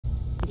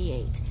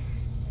radiate.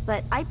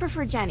 But I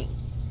prefer Jenny,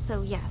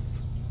 so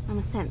yes, I'm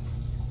a synth,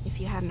 if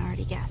you hadn't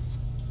already guessed.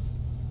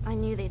 I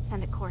knew they'd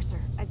send a courser.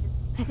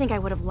 I think I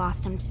would have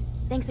lost him too.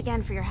 Thanks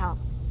again for your help.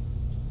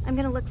 I'm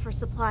gonna look for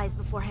supplies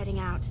before heading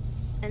out.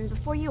 And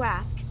before you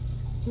ask,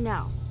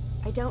 no,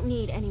 I don't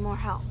need any more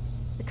help.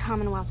 The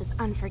Commonwealth is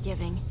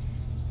unforgiving.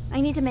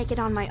 I need to make it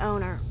on my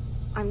own or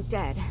I'm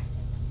dead.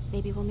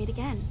 Maybe we'll meet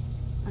again,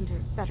 under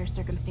better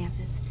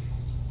circumstances.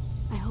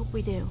 I hope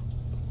we do.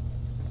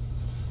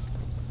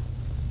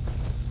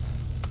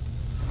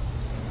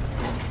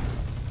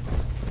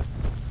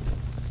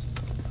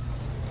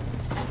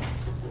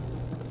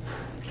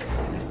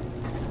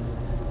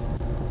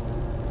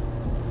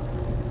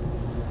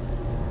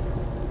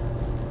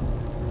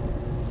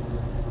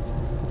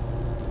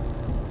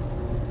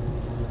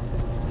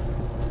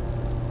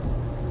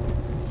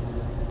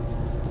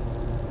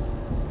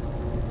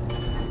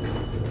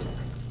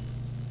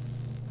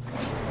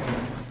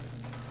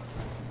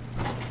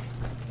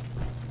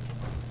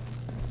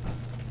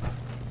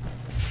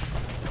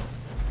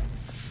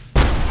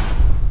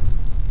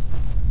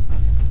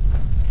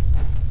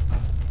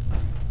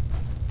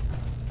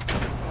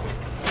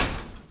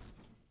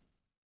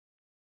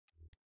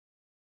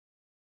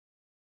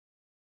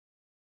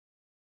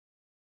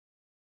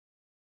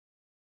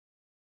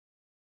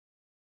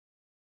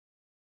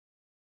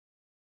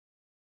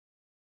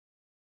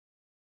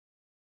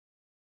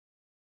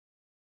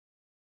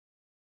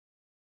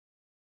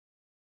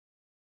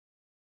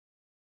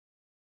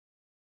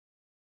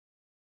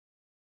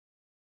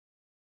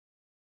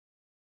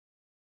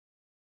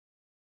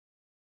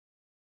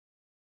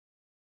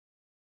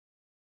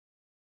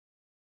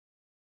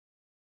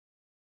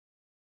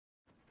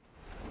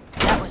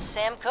 That was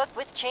Sam Cooke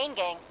with Chain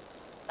Gang.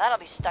 That'll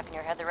be stuck in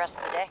your head the rest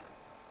of the day.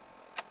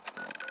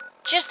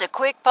 Just a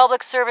quick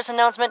public service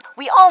announcement.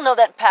 We all know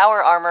that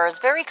power armor is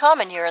very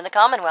common here in the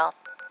Commonwealth.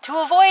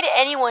 To avoid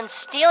anyone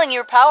stealing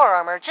your power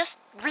armor, just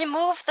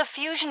remove the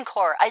fusion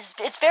core.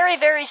 It's very,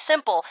 very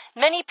simple.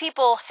 Many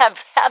people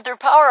have had their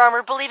power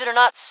armor, believe it or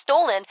not,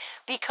 stolen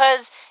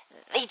because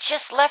they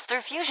just left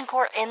their fusion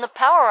core in the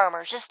power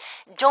armor. Just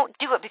don't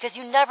do it because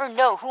you never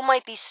know who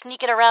might be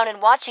sneaking around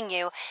and watching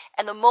you.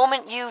 And the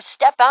moment you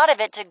step out of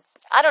it to,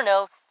 I don't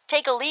know,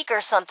 take a leak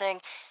or something,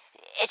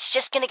 it's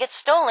just going to get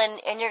stolen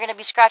and you're going to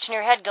be scratching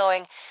your head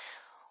going,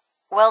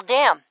 well,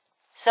 damn.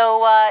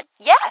 So,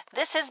 yeah,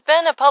 this has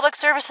been a public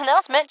service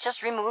announcement.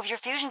 Just remove your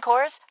fusion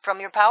cores from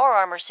your power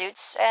armor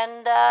suits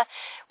and,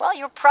 well,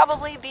 you'll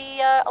probably be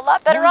a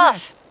lot better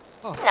off.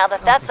 Now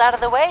that that's out of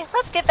the way,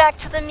 let's get back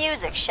to the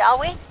music, shall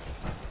we?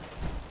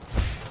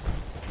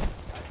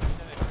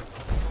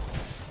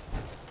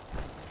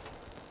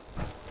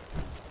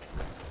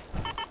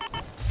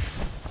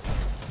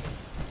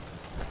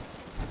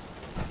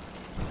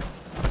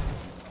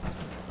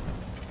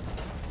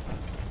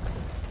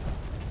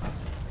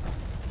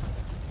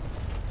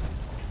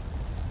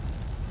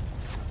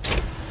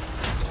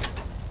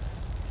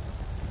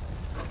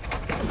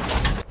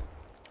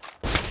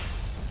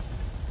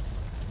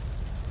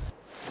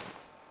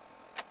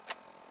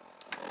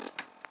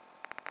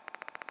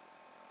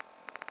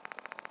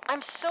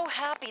 I'm so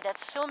happy that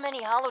so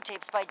many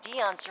holotapes by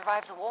Dion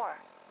survived the war.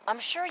 I'm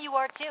sure you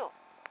are too.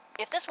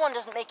 If this one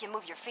doesn't make you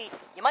move your feet,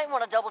 you might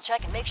want to double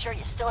check and make sure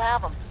you still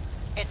have them.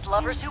 It's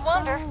Lovers Who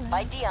Wander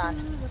by Dion.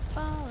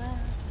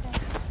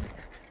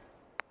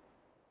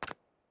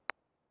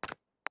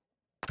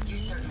 You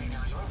certainly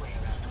know your way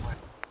around a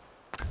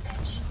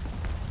workbench.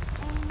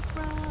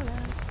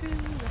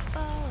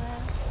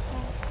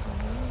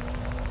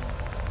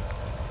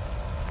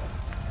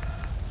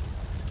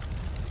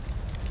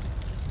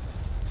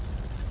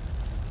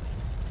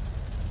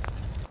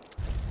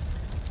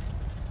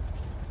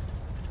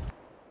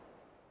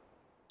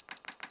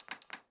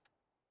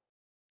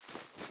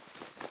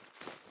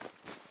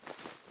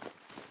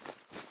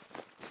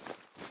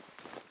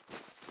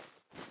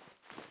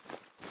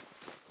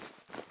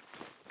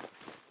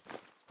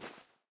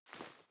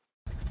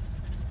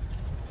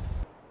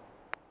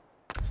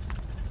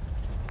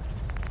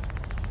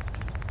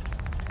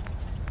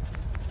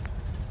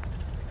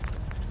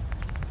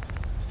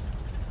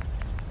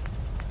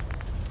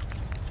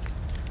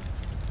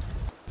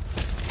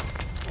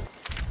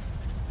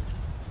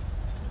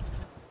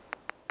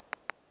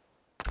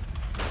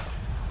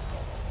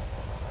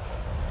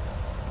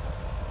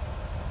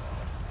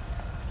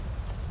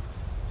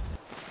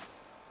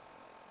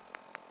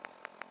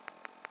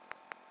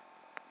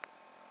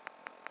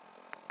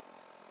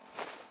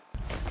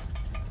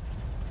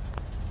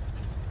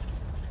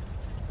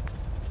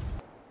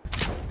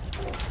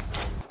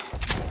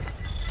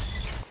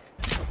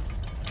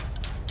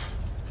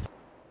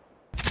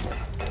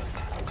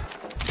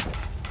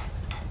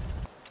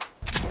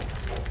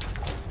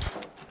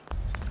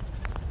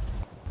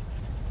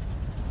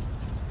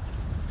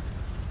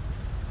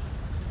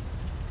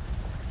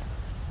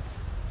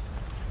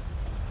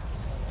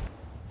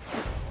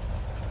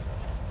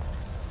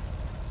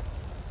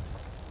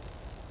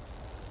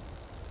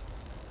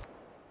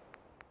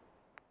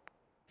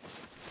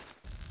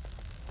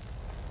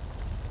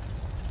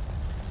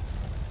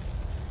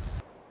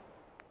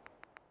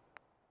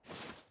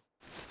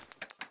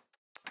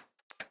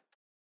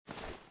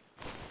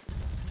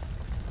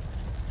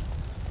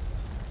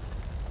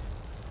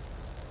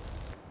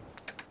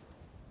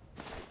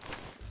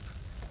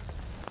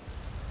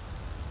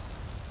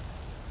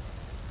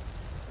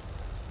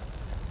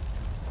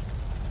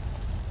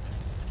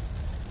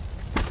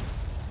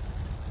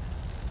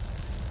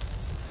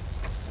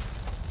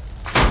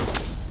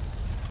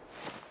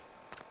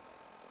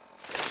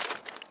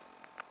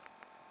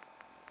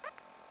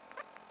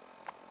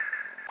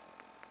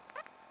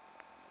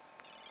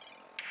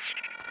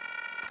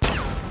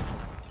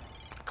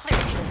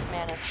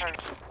 man is hurt.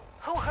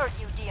 Who hurt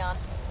you, Dion?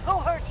 Who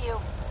hurt you?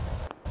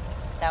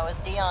 That was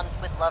Dion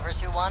with Lovers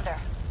Who Wander.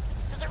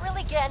 Does it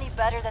really get any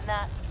better than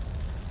that?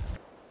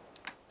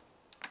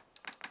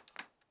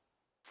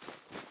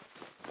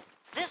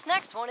 This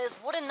next one is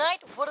What a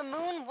Night, What a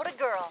Moon, What a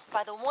Girl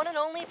by the one and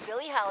only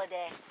Billie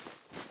Holiday.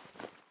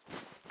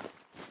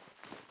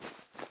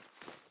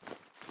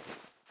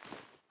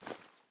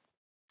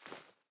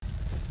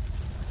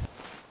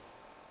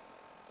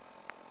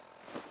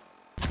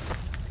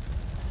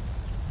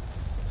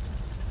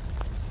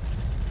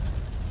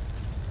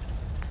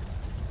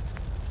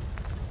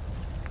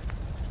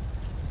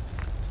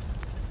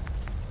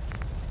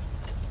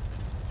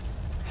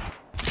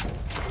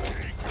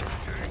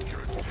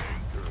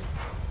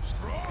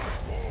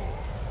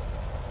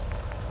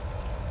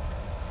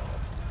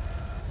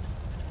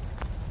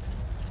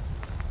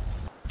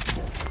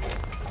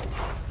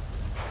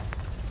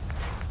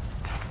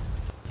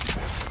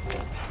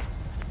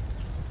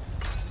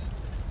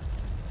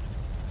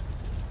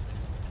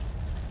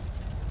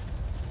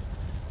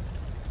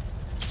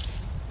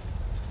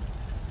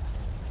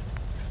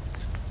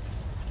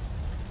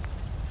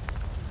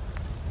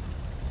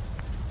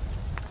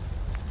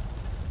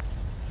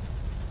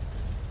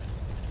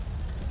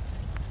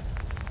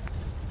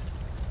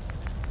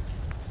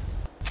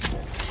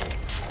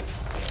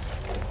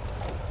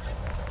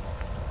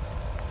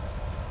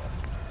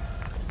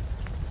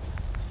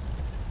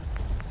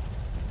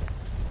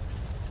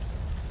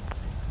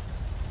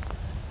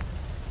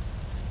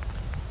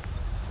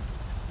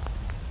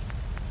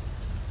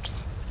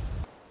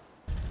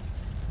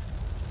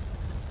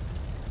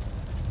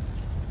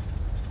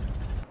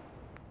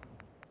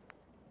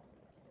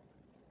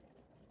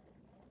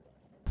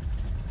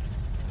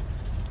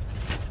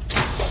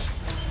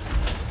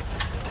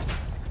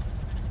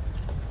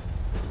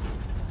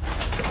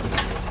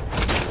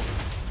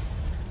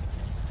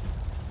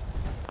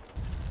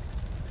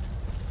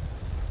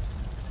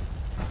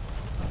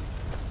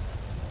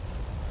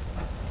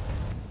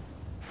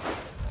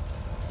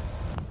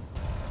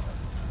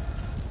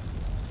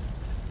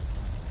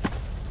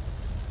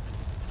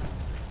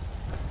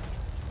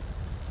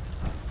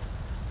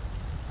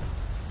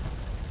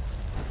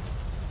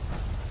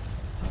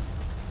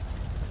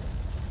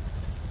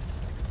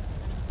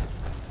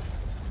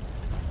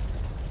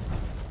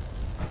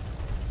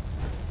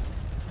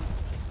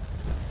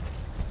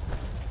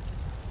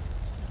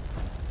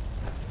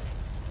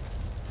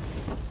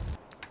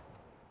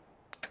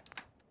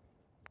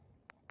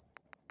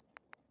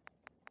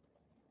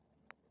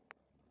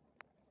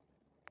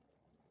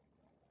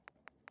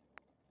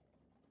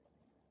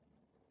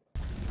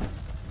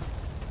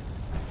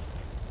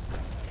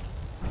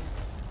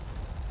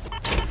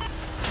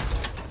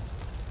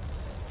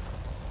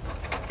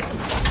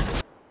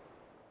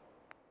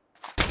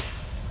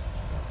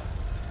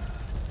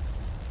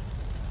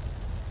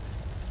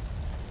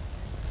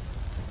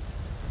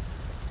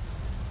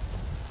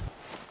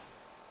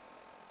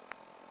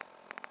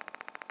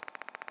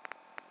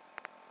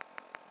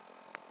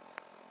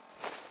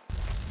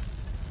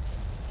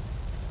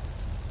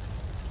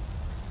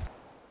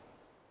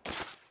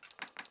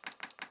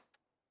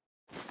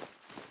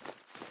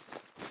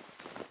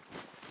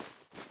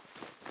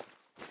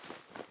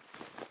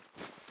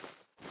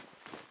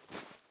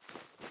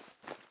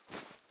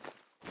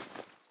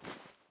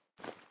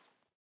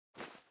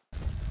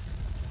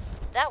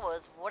 That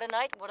was What a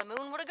Night, What a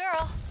Moon, What a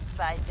Girl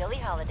by Billie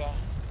Holiday.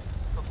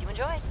 Hope you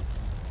enjoyed.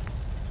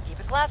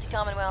 Keep it classy,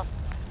 Commonwealth.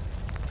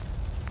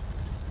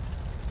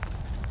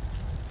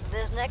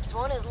 This next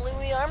one is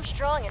Louis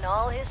Armstrong and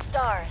all his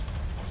stars.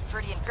 It's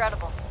pretty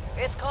incredible.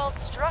 It's called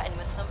Struttin'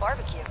 with Some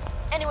Barbecue.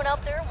 Anyone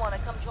out there want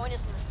to come join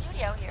us in the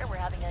studio here? We're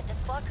having a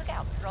Deathclaw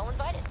cookout. You're all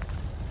invited.